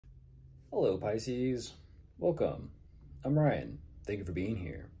Hello Pisces, welcome. I'm Ryan. Thank you for being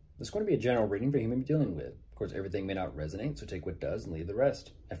here. This is going to be a general reading for whom you're dealing with. Of course, everything may not resonate, so take what does and leave the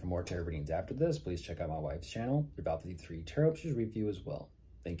rest. And for more tarot readings after this, please check out my wife's channel, About 53 Tarot. She's review as well.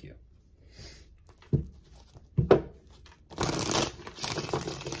 Thank you.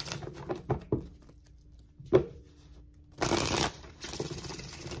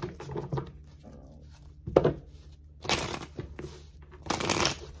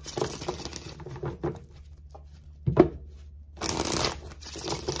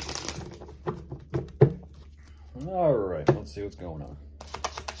 All right, let's see what's going on.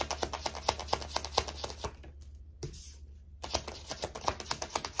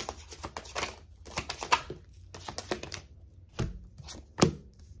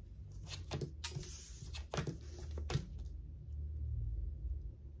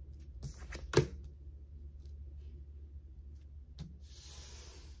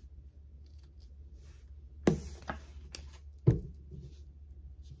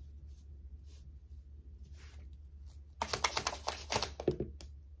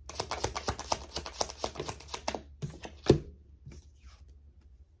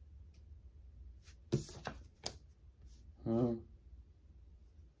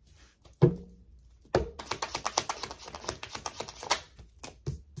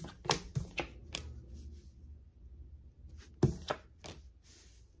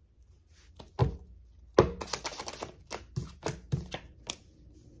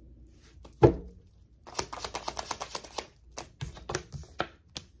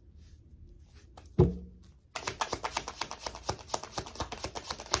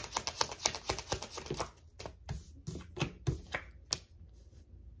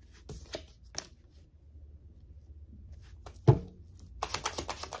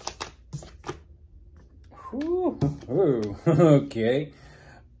 Ooh, okay.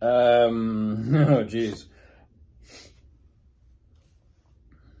 Oh, geez.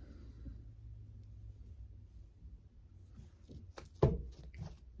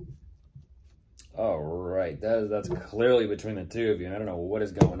 All right, that's clearly between the two of you, and I don't know what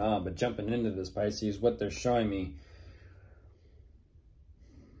is going on, but jumping into this, Pisces, what they're showing me.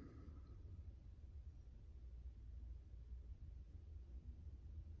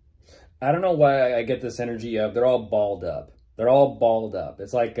 I don't know why I get this energy of they're all balled up. They're all balled up.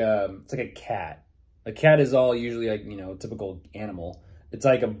 It's like a cat. A cat is all usually like, you know, typical animal. It's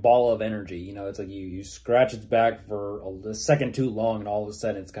like a ball of energy. You know, it's like you scratch its back for a second too long, and all of a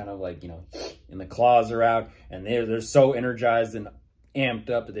sudden it's kind of like, you know, and the claws are out, and they're so energized and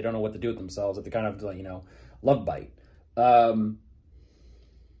amped up that they don't know what to do with themselves. That they kind of like, you know, love bite.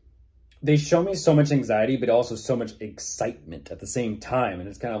 They show me so much anxiety, but also so much excitement at the same time. And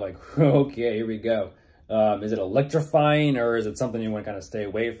it's kind of like, okay, here we go. Is it electrifying, or is it something you want to kind of stay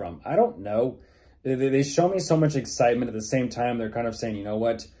away from? I don't know. They show me so much excitement at the same time. They're kind of saying, you know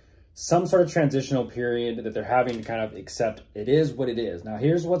what, some sort of transitional period that they're having to kind of accept. It is what it is. Now,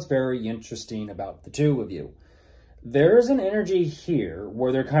 here's what's very interesting about the two of you. There's an energy here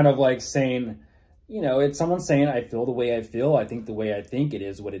where they're kind of like saying, you know, it's someone saying, I feel the way I feel. I think the way I think. It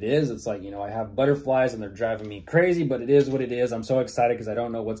is what it is. It's like, you know, I have butterflies and they're driving me crazy, but it is what it is. I'm so excited because I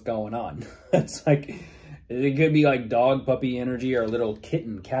don't know what's going on. It's like, it could be like dog puppy energy or little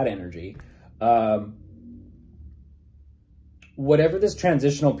kitten cat energy. Whatever this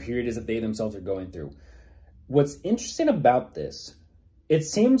transitional period is that they themselves are going through. What's interesting about this, it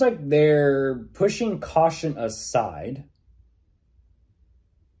seems like they're pushing caution aside.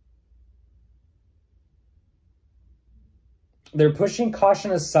 They're pushing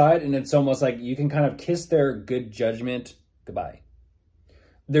caution aside, and it's almost like you can kind of kiss their good judgment goodbye.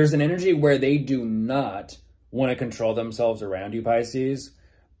 There's an energy where they do not want to control themselves around you, Pisces.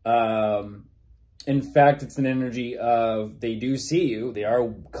 In fact, it's an energy of they do see you. They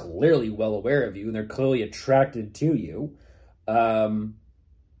are clearly well aware of you, and they're clearly attracted to you. And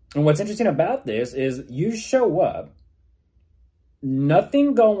what's interesting about this is you show up,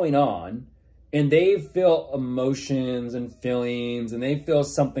 nothing going on, and they feel emotions and feelings, and they feel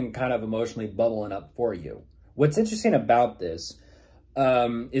something kind of emotionally bubbling up for you. What's interesting about this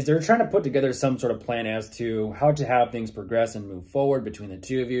is they're trying to put together some sort of plan as to how to have things progress and move forward between the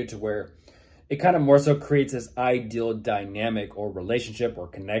two of you, to where it kind of more so creates this ideal dynamic or relationship or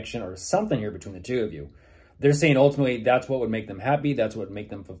connection or something here between the two of you. They're saying ultimately that's what would make them happy. That's what would make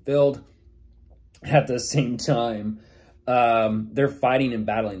them fulfilled. At the same time, they're fighting and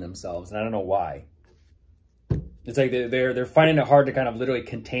battling themselves, and I don't know why. It's like they're finding it hard to kind of literally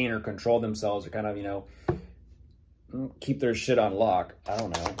contain or control themselves, or kind of, you know, keep their shit on lock. I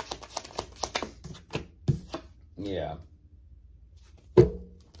don't know. Yeah.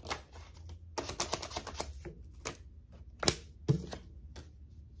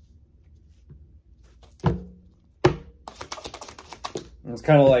 It's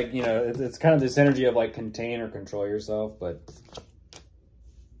kind of like, you know, it's kind of this energy of like contain or control yourself, but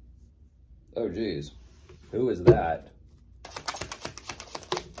oh geez, who is that?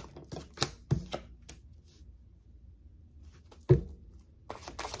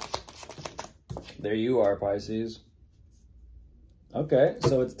 There you are, Pisces. Okay,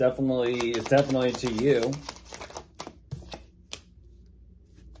 so it's definitely to you.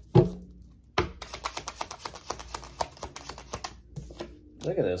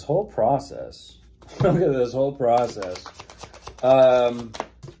 Look at this whole process. Look at this whole process.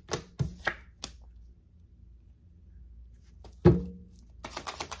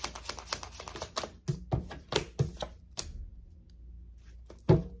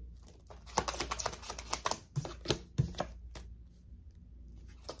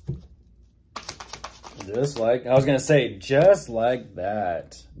 Just like, I was going to say, just like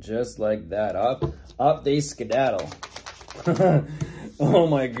that. Just like that. Up they skedaddle. Oh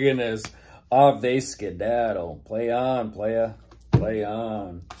my goodness. Off they skedaddle. Play on, playa. Play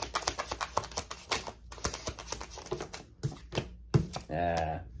on.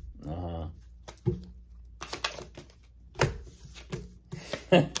 Yeah.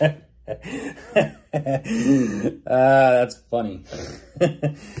 That's funny.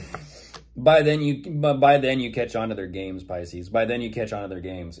 By then you catch on to their games, Pisces. By then you catch on to their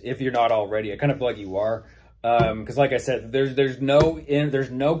games. If you're not already, I kind of feel like you are. Because like I said, there's no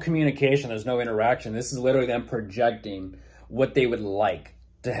communication, there's no interaction. This is literally them projecting what they would like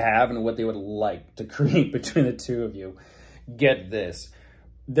to have and what they would like to create between the two of you. Get this.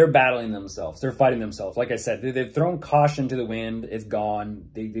 They're battling themselves. They're fighting themselves. Like I said, they've thrown caution to the wind. It's gone.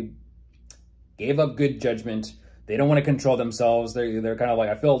 They gave up good judgment. They don't want to control themselves. They're kind of like,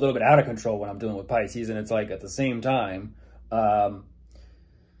 I feel a little bit out of control when I'm dealing with Pisces. And it's like, at the same time,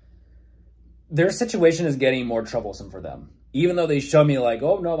 their situation is getting more troublesome for them. Even though they show me like,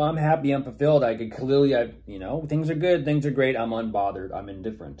 oh no, I'm happy, I'm fulfilled. I could clearly, you know, things are good, things are great. I'm unbothered, I'm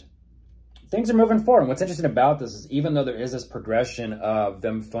indifferent. Things are moving forward. And what's interesting about this is even though there is this progression of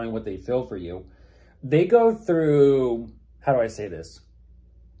them feeling what they feel for you, they go through, how do I say this?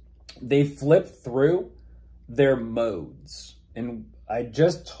 They flip through their modes. And I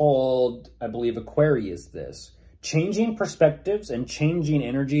just told, I believe, Aquarius this. Changing perspectives and changing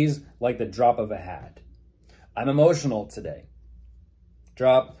energies like the drop of a hat. I'm emotional today.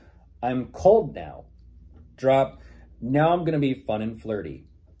 Drop, I'm cold now. Drop, now I'm going to be fun and flirty.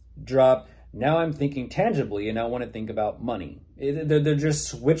 Drop, now I'm thinking tangibly and I want to think about money. They're just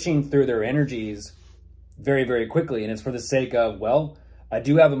switching through their energies very, very quickly. And it's for the sake of, well, I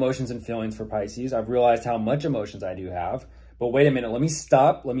do have emotions and feelings for Pisces. I've realized how much emotions I do have. But wait a minute, let me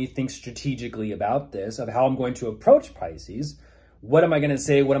stop. Let me think strategically about this, of how I'm going to approach Pisces. What am I going to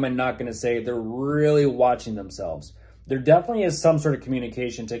say? What am I not going to say? They're really watching themselves. There definitely is some sort of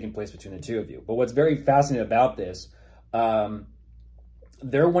communication taking place between the two of you. But what's very fascinating about this,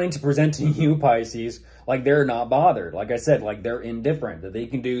 they're wanting to present to you, Pisces, like they're not bothered. Like I said, like they're indifferent, that they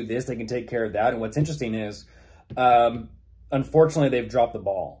can do this, they can take care of that. And what's interesting is, unfortunately, they've dropped the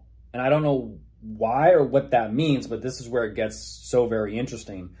ball. And I don't know why or what that means, but this is where it gets so very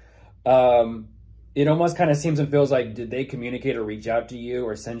interesting. It almost kind of seems and feels like, did they communicate or reach out to you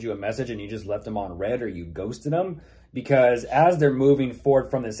or send you a message and you just left them on red or you ghosted them? Because as they're moving forward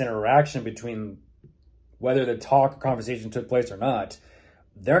from this interaction between whether the talk or conversation took place or not,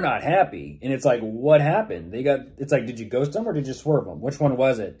 they're not happy. And it's like, what happened? It's like, did you ghost them or did you swerve them? Which one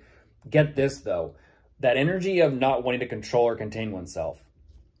was it? Get this though, that energy of not wanting to control or contain oneself.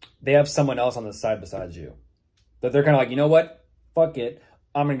 They have someone else on the side besides you. That they're kind of like, you know what? Fuck it.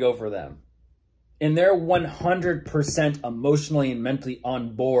 I'm going to go for them. And they're 100% emotionally and mentally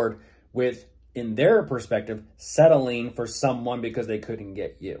on board with, in their perspective, settling for someone because they couldn't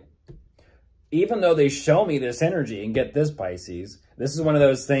get you. Even though they show me this energy, and get this, Pisces, this is one of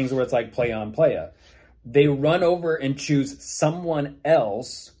those things where it's like play on playa. They run over and choose someone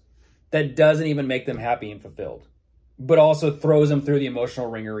else that doesn't even make them happy and fulfilled, but also throws them through the emotional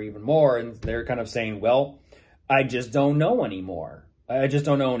ringer even more. And they're kind of saying, well, I just don't know anymore. I just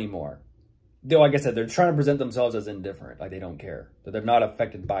don't know anymore. Though, like I said, they're trying to present themselves as indifferent, like they don't care, that they're not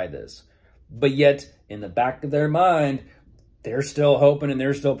affected by this. But yet, in the back of their mind, they're still hoping and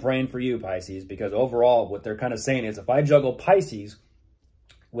they're still praying for you, Pisces, because overall, what they're kind of saying is, if I juggle Pisces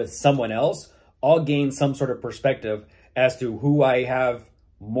with someone else, I'll gain some sort of perspective as to who I have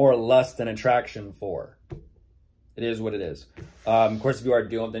more lust and attraction for. It is what it is. Of course, if you are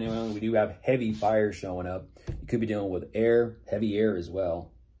dealing with anyone, we do have heavy fire showing up. You could be dealing with air, heavy air as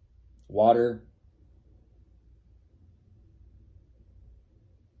well. Water.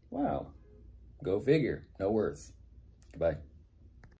 Wow. Go figure. No worth. Goodbye.